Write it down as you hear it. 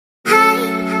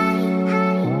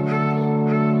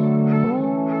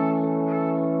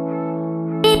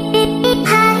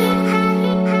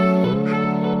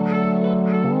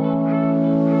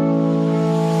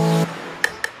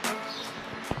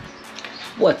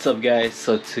What's up, guys?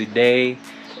 So today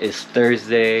is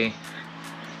Thursday,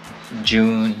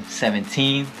 June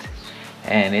 17th,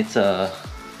 and it's a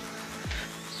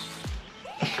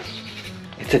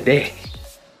day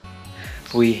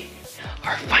we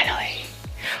are finally,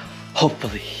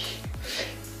 hopefully,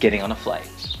 getting on a flight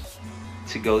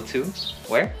to go to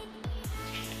where?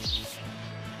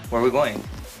 Where are we going?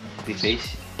 Ugly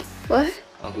face? What?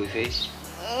 Ugly face?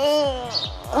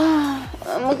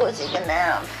 I'm gonna go take a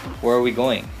nap. Where are we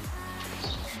going?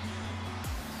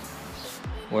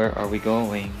 Where are we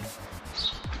going?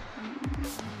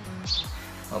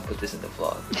 I'll put this in the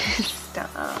vlog. Stop.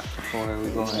 Where are we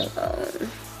going?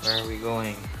 Where are we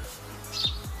going?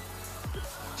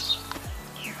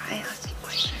 Here, I ask you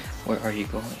questions. Where are you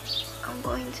going? I'm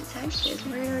going to Texas.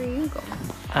 Where are you going?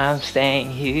 I'm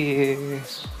staying here.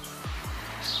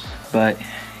 But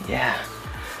yeah,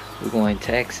 we're going to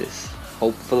Texas.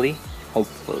 Hopefully.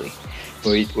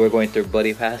 We're going through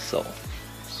Buddy Pass, so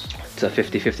it's a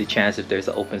 50-50 chance if there's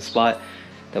an open spot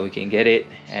that we can get it,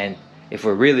 and if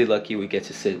we're really lucky we get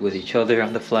to sit with each other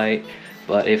on the flight,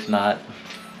 but if not,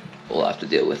 we'll have to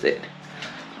deal with it.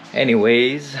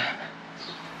 Anyways,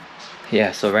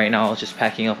 yeah, so right now I'm just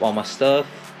packing up all my stuff,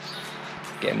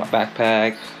 getting my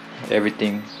backpack,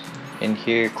 everything in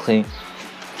here, clean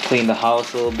the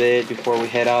house a little bit before we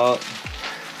head out,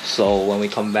 so when we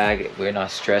come back we're not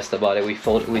stressed about it. We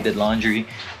did laundry,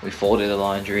 we folded the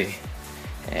laundry,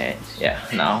 and yeah,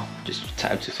 now just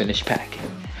time to finish packing.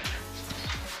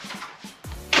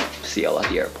 See y'all at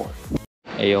the airport.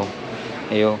 Hey yo,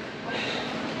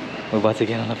 we're about to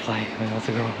get on a flight. We're about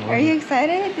to go. Are you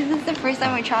excited? This is the first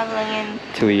time we're traveling in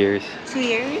 2 years. 2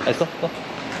 years? Let's go.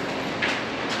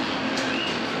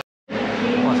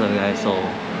 What's up, guys? So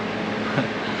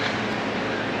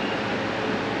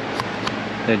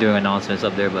they're doing announcements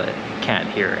up there, but can't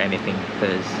hear anything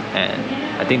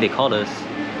and I think they called us,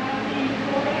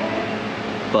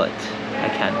 but I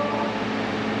can't.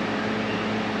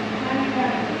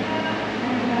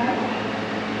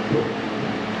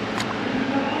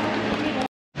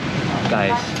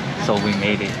 Guys, so we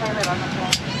made it.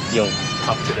 Yo,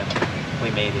 talk to them. We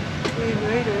made it.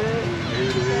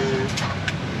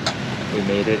 We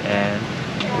made it, and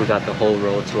we got the whole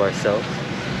road to ourselves.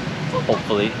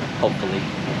 Hopefully,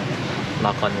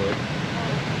 knock on wood.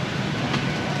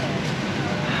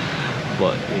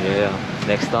 But yeah,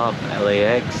 next stop,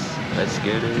 LAX. Let's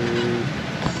get it.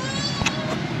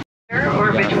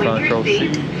 Or between your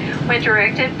seats. When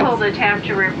directed, pull the tab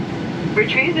to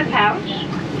retrieve the pouch.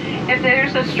 If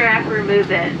there's a strap, remove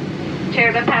it.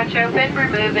 Tear the pouch open,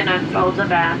 remove and unfold the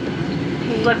vest.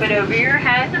 Flip it over your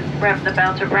head, wrap the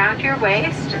belt around your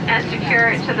waist, and secure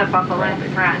it to the buckle in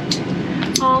front.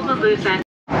 Pull the loose end.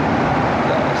 So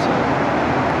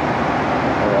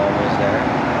we're almost there.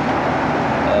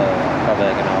 Probably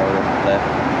like an hour left.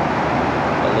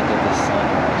 But look at the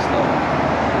sunrise though.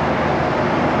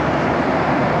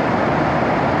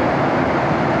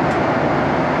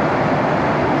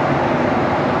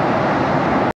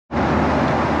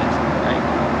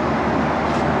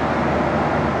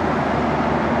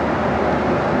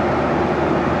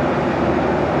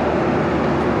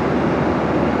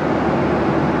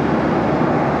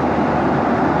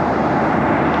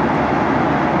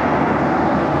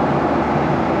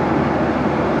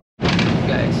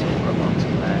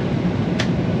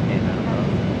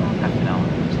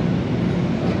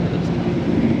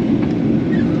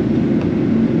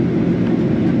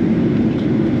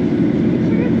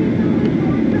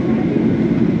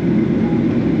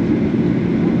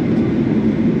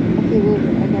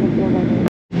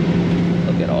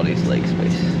 Look at all these leg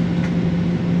space.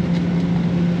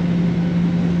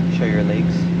 Show your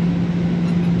legs.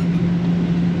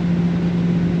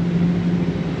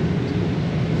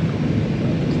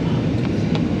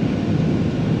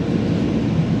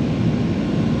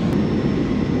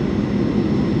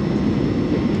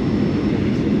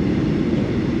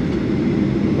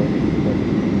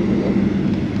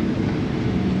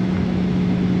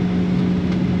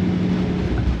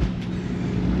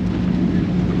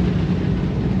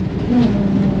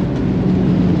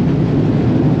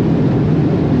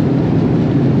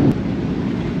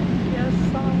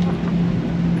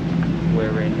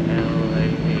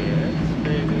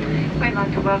 We'd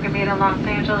like to welcome you to Los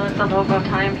Angeles. The local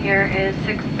time here is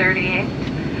 6:38.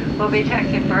 We'll be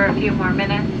taxiing for a few more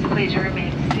minutes. Please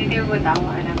remain seated with all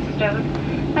items stowed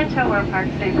until we're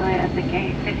parked safely at the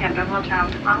gate. The captain will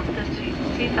turn off the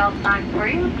seatbelt sign for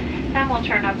you, and we'll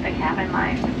turn up the cabin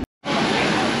lights.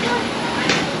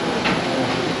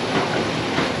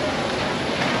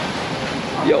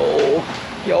 Yo,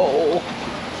 yo,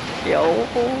 yo.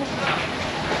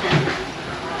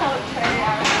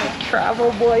 Oh,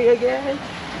 travel boy again.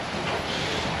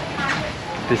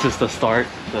 This is the start,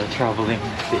 the traveling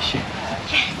edition.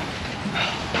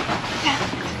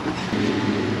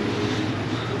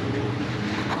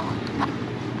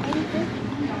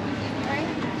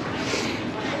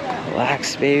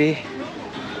 Relax, baby.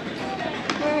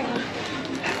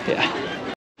 Yeah.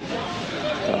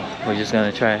 So we're just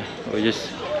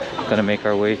gonna make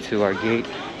our way to our gate.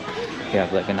 We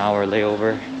have like an hour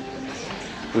layover.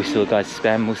 We still got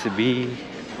spam musubi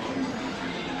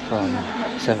from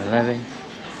 7-Eleven.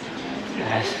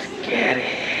 Let's get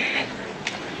it.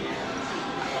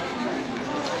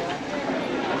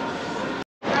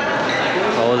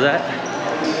 What was that?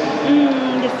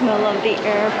 The smell of the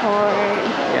airport.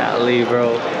 Yeah, Lee,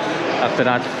 bro. After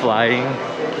not flying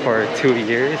for 2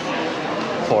 years,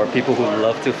 for people who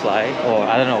love to fly, or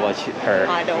I don't know what her.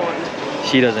 I don't.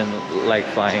 She doesn't like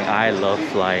flying. I love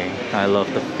flying. I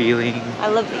love the feeling. I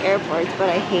love the airports, but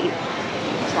I hate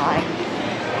flying.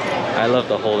 I love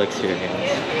the whole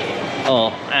experience.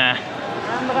 Oh,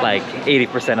 like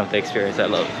 80% of the experience I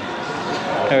love.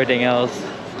 Everything else,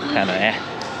 kind of eh.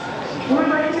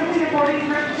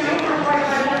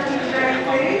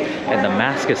 And the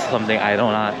mask is something I do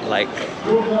not like.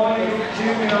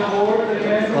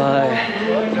 But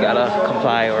you gotta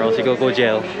comply or else you go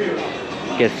jail.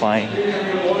 Get fined.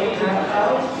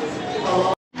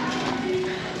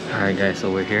 Alright guys, so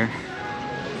we're here.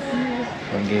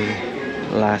 Okay,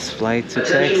 last flight to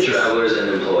Texas. Travelers and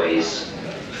employees.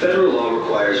 Federal law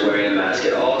requires wearing a mask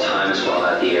at all times while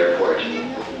at the airport.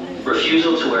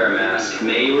 Refusal to wear a mask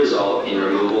may result in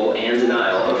removal and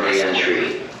denial of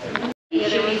re-entry.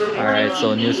 Alright,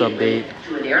 so news update.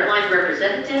 To an airline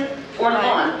representative or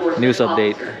law enforcement News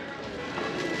update. officer.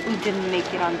 We didn't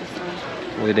make it on this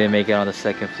one. We didn't make it on the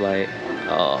second flight.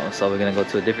 So we're gonna go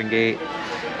to a different gate.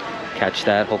 Catch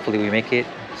that. Hopefully we make it.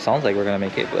 Sounds like we're gonna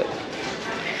make it, but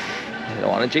I don't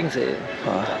want to jinx it.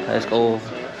 Let's go.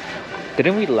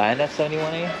 Didn't we land at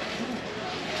 71A?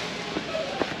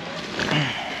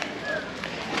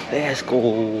 Let's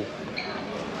go.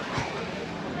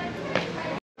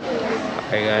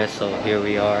 Alright guys, so here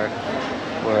we are.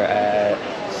 We're at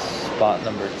spot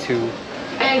number 2.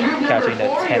 Catching the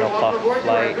 10 o'clock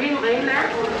flight.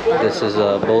 This is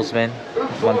Bozeman,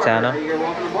 Montana.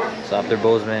 So after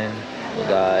Bozeman, we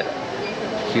got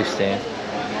Houston.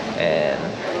 And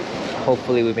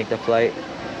hopefully we make the flight.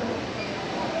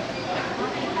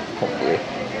 Hopefully.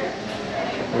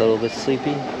 A little bit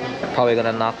sleepy. Probably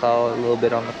gonna knock out a little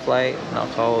bit on the flight.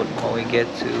 Knock out when we get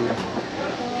to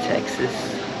Texas.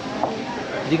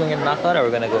 Is he gonna get knocked out or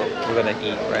we're gonna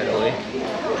eat right away?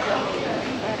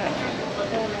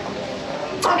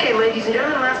 Okay, ladies and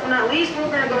gentlemen, last but not least, we're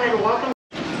going to go ahead and welcome.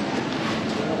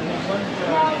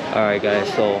 Alright guys,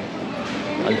 so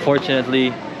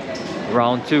unfortunately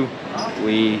round 2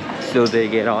 we still did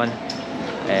get on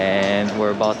and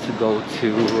we're about to go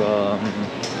to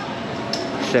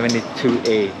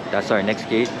 72A. That's our next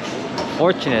gate.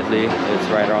 Fortunately, it's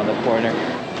right around the corner.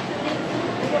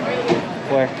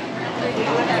 Where?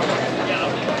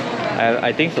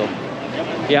 I think so.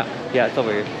 Yeah, it's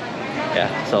over here. Yeah,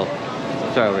 so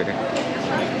it's right over here.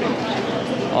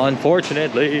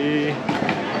 Unfortunately.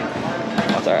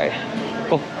 That's alright.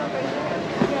 Go.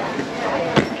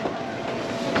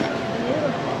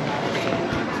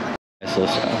 So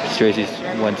Tracy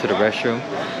went to the restroom.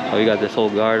 Oh, you got this whole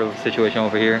guard situation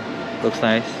over here. Looks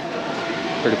nice.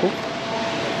 Pretty cool.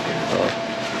 So,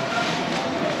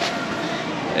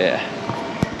 yeah.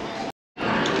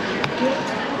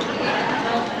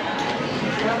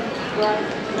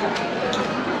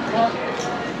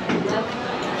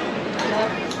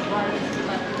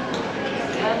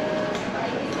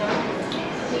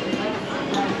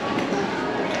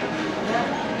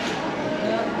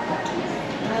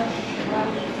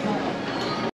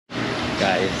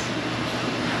 Guys,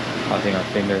 crossing our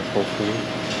fingers, hopefully.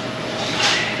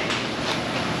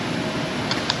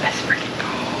 Let's freaking go.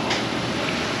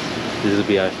 This will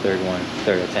be our third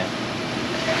attempt.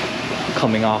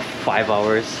 Coming off 5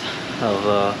 hours of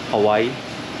Hawaii.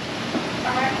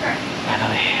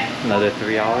 Finally, another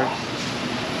 3 hours.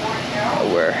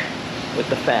 We're with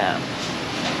the fam.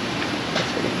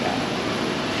 That's pretty fun.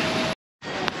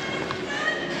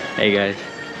 Hey guys,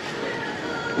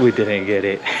 we didn't get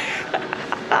it.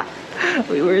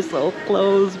 We were so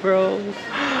close, bro.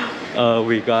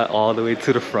 We got all the way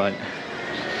to the front.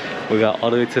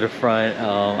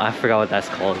 I forgot what that's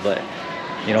called, but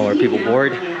you know where people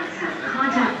board.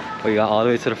 We got all the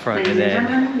way to the front, and then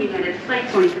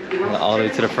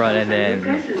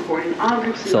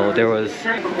so it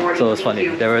was funny.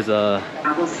 There was a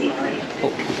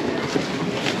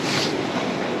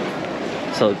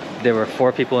So there were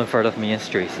 4 people in front of me and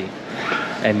Tracy,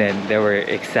 and then there were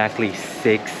exactly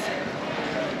 6,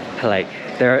 like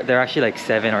there are actually like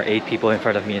 7 or 8 people in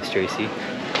front of me and Tracy,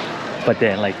 but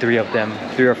then like 3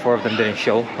 or 4 of them didn't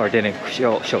show up.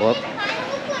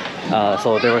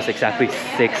 So there was exactly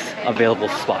 6 available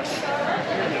spots.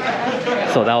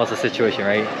 So that was the situation,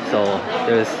 right? So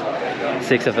there's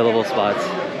 6 available spots.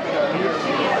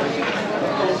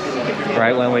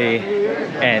 Right when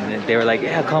and they were like,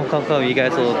 yeah, come, you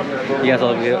guys will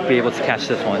be able to catch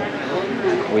this one.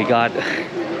 We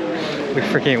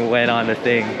freaking went on the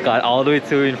thing, got all the way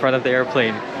to in front of the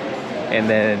airplane, and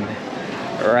then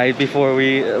right before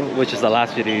which is the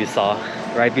last video you saw,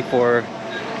 right before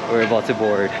we were about to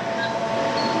board,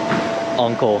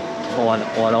 one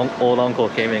old uncle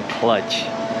came in clutch.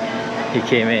 He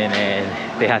came in and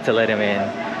they had to let him in,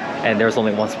 and there was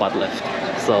only 1 spot left.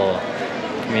 So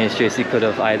me and Tracy could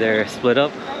have either split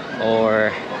up,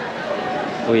 or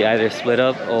we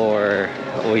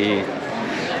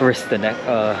risk the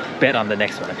bet on the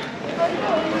next one.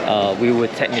 We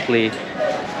would technically,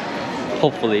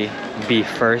 hopefully, be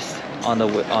first on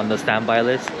the standby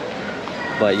list,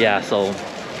 but yeah, so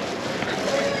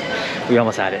we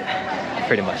almost had it,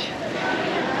 pretty much.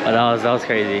 But that was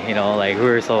crazy, you know, like we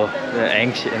were so, the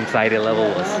anxiety level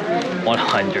was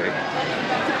 100.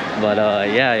 But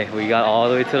yeah, we got all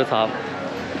the way to the top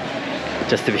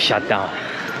just to be shut down.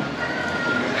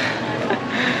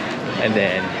 And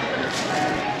then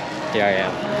here I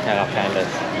am, I got pandas.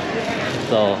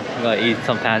 So I'm gonna eat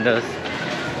some pandas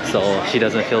so she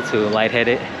doesn't feel too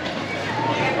lightheaded.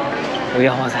 We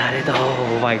almost had it though,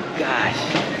 oh my gosh.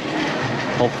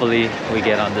 Hopefully we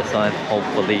get on this one,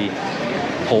 hopefully.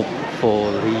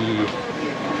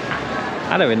 I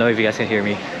don't even know if you guys can hear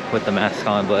me with the mask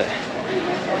on, but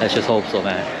let's just hope so,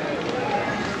 man.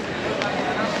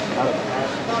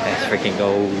 Let's freaking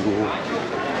go.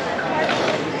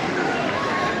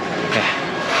 Okay.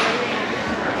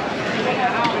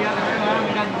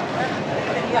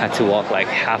 Had to walk like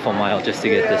half a mile just to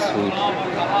get this food.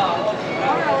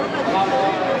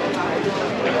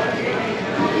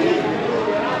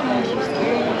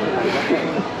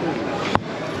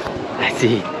 Let's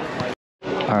see.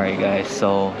 Alright guys,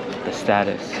 so the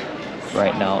status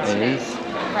right now is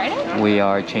we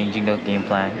are changing the game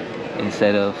plan.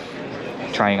 Instead of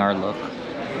trying our luck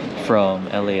from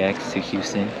LAX to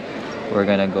Houston, we're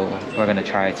gonna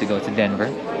try to go to Denver.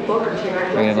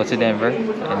 We're gonna go to Denver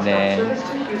and then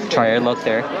try our luck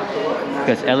there,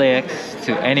 because LAX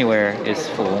to anywhere is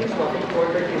full,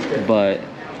 but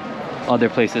other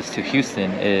places to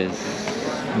Houston is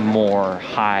more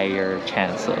higher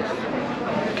chance of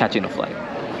catching a flight.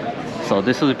 So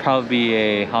this will probably be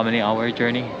a how many hour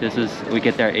journey? We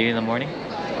get there at 8 in the morning?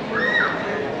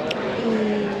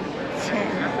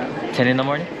 10 in the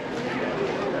morning?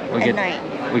 We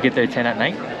get there at 10 at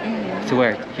night? Mm-hmm. To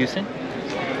where? Houston?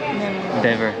 No.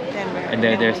 Denver. And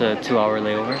then there's a 2-hour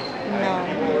layover? No,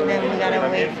 then we gotta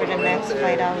wait for the next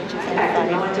flight out, which is at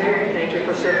 5.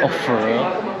 Oh, for real?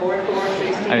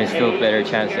 I mean, still a better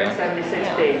chance, yeah?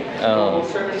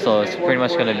 So it's pretty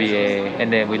much gonna be and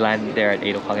then we land there at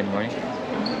 8 o'clock in the morning.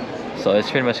 So it's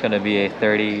pretty much gonna be a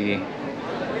 30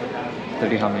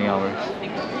 how many hours?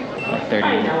 Like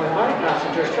 30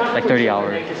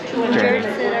 hour journey. George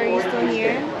said, are you still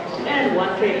here?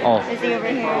 Oh, Is he over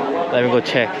here? let me go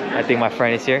check. I think my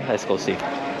friend is here. Let's go see.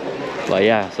 But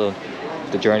yeah, so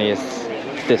the journey is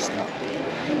this now.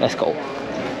 Let's go.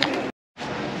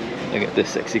 Look at this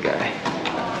sexy guy.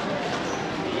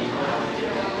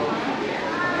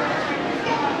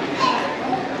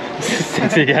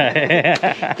 Sexy guy.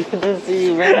 I don't see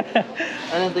you, man.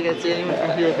 I don't think I see anyone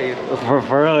from here for you.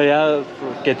 For real, yeah.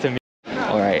 Get to meet.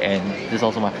 Alright, and this is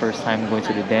also my first time going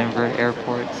to the Denver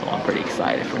airport, so I'm pretty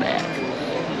excited for that.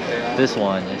 This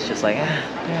one is just like,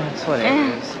 yeah, it's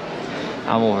whatever.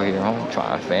 I'm over here, I'm gonna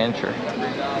try adventure.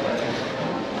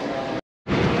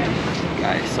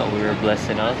 Guys, so we were blessed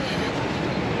enough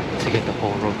to get the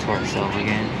whole road to ourselves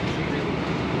again.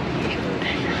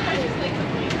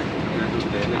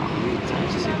 Now, time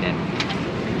to sit down.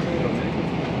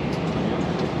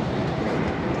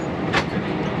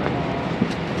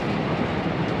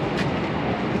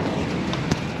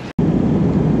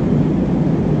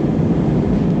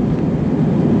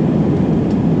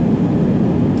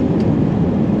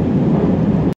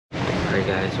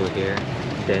 We're here,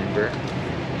 Denver.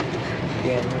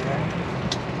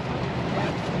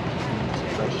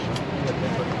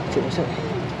 What's up?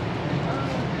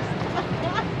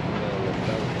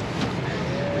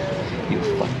 You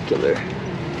fucking killer.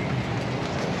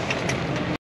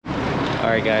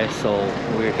 Alright guys, so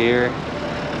we're here.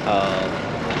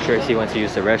 Tracy went to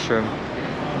use the restroom.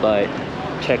 But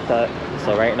check that.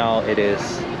 So right now it is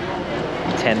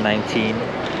 10:19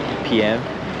 p.m.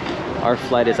 Our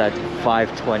flight is at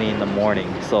 5:20 in the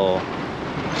morning. So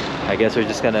I guess we're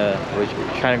trying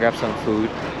to grab some food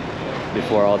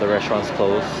before all the restaurants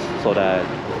close, so that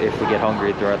if we get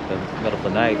hungry throughout the middle of the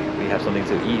night, we have something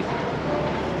to eat.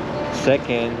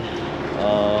 Second,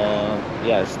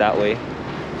 yeah, it's that way.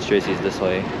 Tracy's this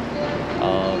way.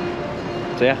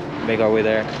 So yeah, make our way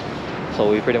there. So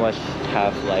we pretty much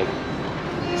have like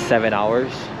 7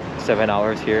 hours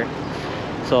here.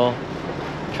 So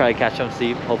try to catch some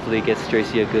sleep. Hopefully it gets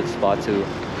Tracy a good spot to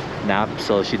nap,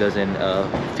 so she doesn't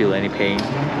feel any pain.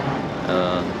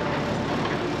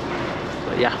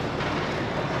 But yeah,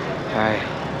 all right,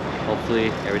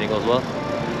 hopefully everything goes well.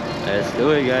 Let's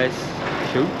do it, guys.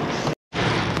 Shoot.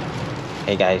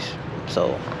 Hey guys,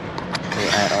 so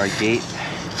we're at our gate.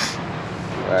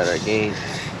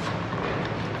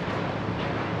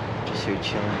 Just here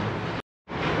chilling.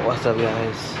 What's up,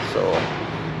 guys? So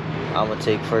I'm gonna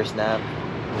take first nap.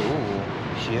 Ooh,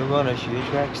 she a runner, she a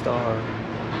track star.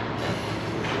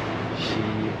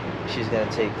 She's gonna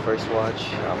take first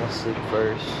watch. I'm gonna sleep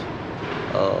first.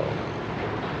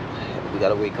 We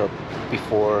gotta wake up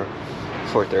before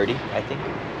 4:30, I think.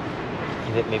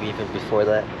 Maybe even before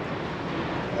that.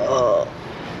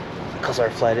 Because our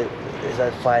flight is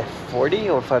at 5:40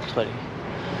 or 5:20.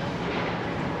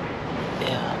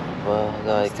 Yeah, well,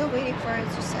 I'm still waiting for it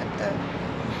to set though.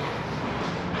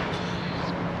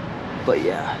 But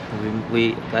yeah,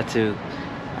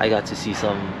 I got to see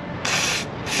some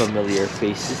familiar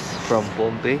faces from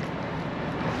Bombay.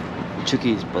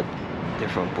 Chukis, but they're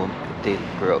from Bombay. They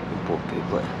grew up in Bombay,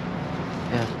 but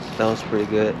yeah, that was pretty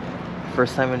good.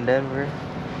 First time in Denver.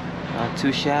 Not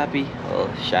too shabby. Well,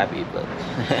 shabby, but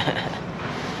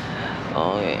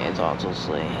okay, it's also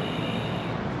sleep.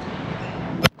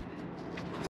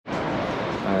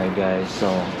 Alright guys, so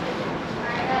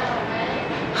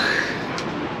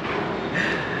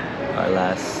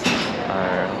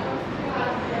our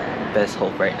best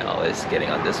hope right now is getting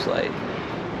on this flight.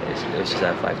 It's just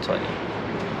at 5:20.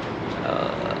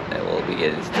 And we'll be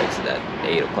getting texted at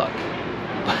 8 o'clock.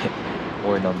 But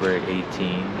we're number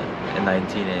 18 and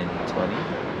 19 and 20.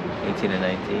 18 and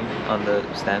 19 on the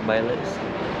standby list.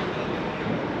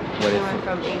 We went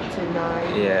from 8 to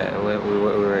 9. Yeah, we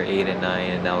were 8 and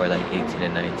 9, and now we're like 18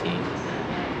 and 19.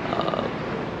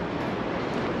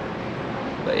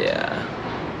 But yeah.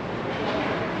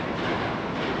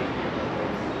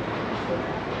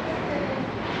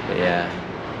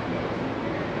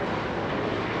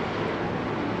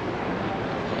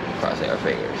 Crossing our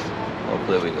fingers.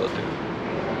 Hopefully we go through.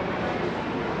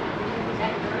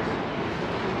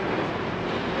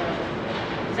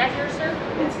 Is that yours, sir?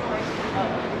 It's mine.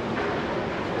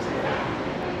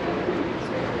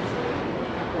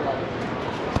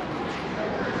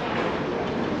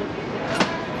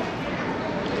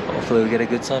 Hopefully we get a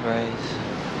good sunrise.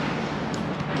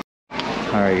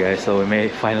 Alright guys, so we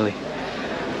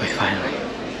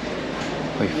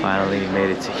finally made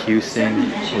it to Houston.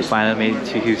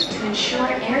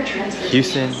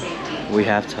 Houston, we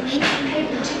have touchdown.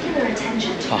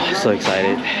 Oh, so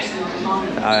excited.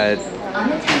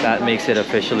 That makes it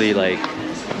officially like,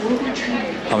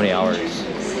 how many hours?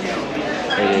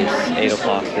 It is 8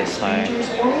 o'clock this time.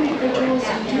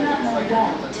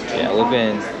 Yeah,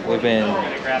 we've been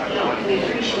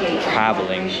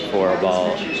traveling for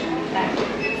about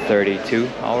 32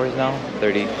 hours now.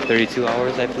 32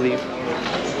 hours, I believe.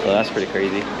 So that's pretty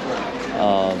crazy.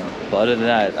 But other than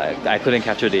that, I couldn't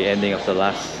capture the ending of the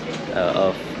last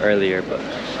of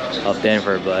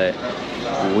Denver, but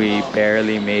we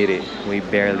barely made it. We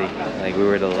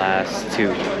were the last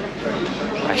two.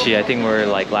 Actually, I think we were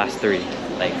like last three.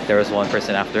 Like there was one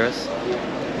person after us,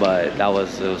 but it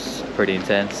was pretty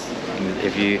intense.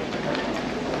 If you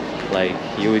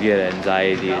would get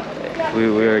anxiety. We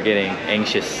were getting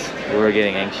anxious.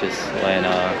 When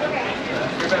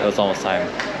it was almost time.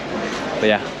 But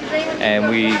yeah, and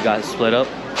we got split up,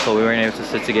 so we weren't able to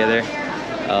sit together.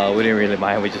 We didn't really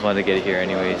mind. We just wanted to get it here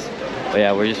anyways. But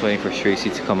yeah, we're just waiting for Tracy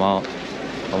to come out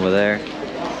over there,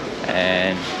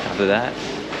 and after that,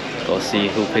 go see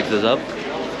who picks us up,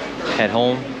 head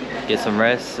home, get some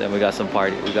rest, and we got a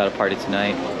party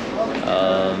tonight.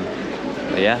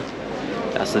 But yeah,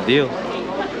 that's the deal.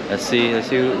 Let's see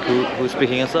who's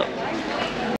picking us up.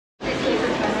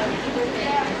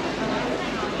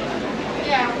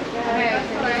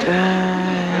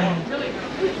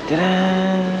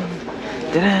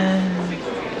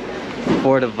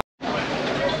 For the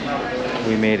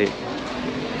we made it.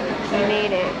 We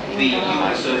made it.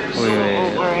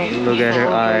 Look at her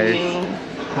eyes.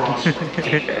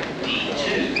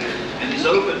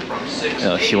 open from 6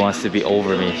 No, she wants to be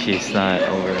over me. She's not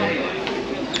over me.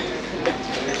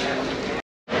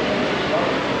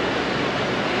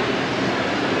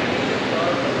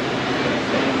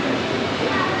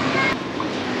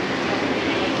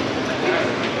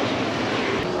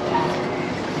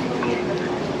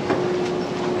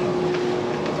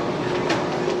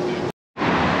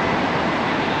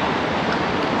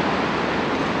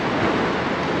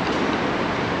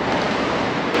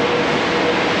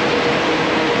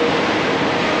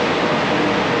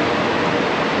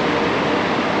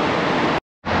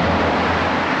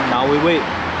 Now we wait.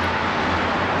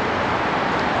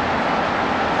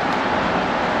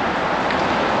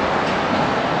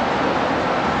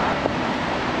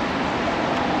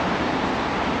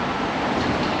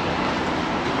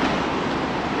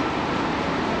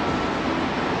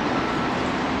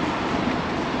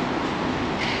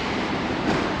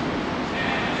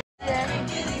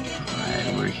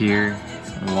 Alright, we're here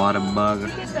in Whataburger.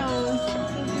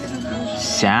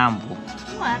 Sample.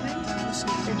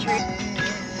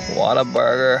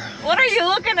 Whataburger. What are you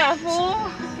looking at, fool?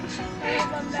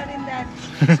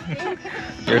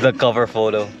 Here's a cover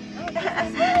photo.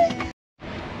 Then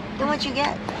what you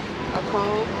get? A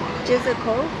Coke? Just a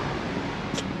Coke?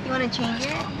 You want to change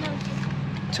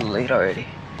it? Too late already.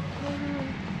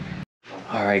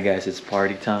 Alright guys, it's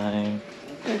party time.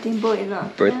 Birthday boy is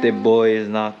off. Birthday boy is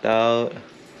knocked out.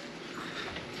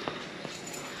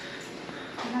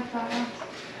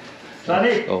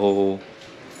 Oh,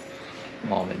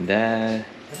 mom and dad.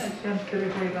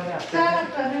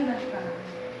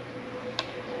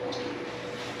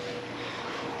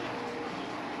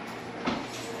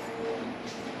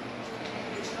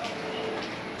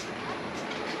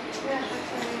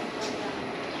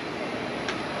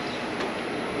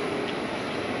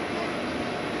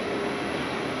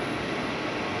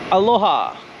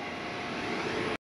 Aloha.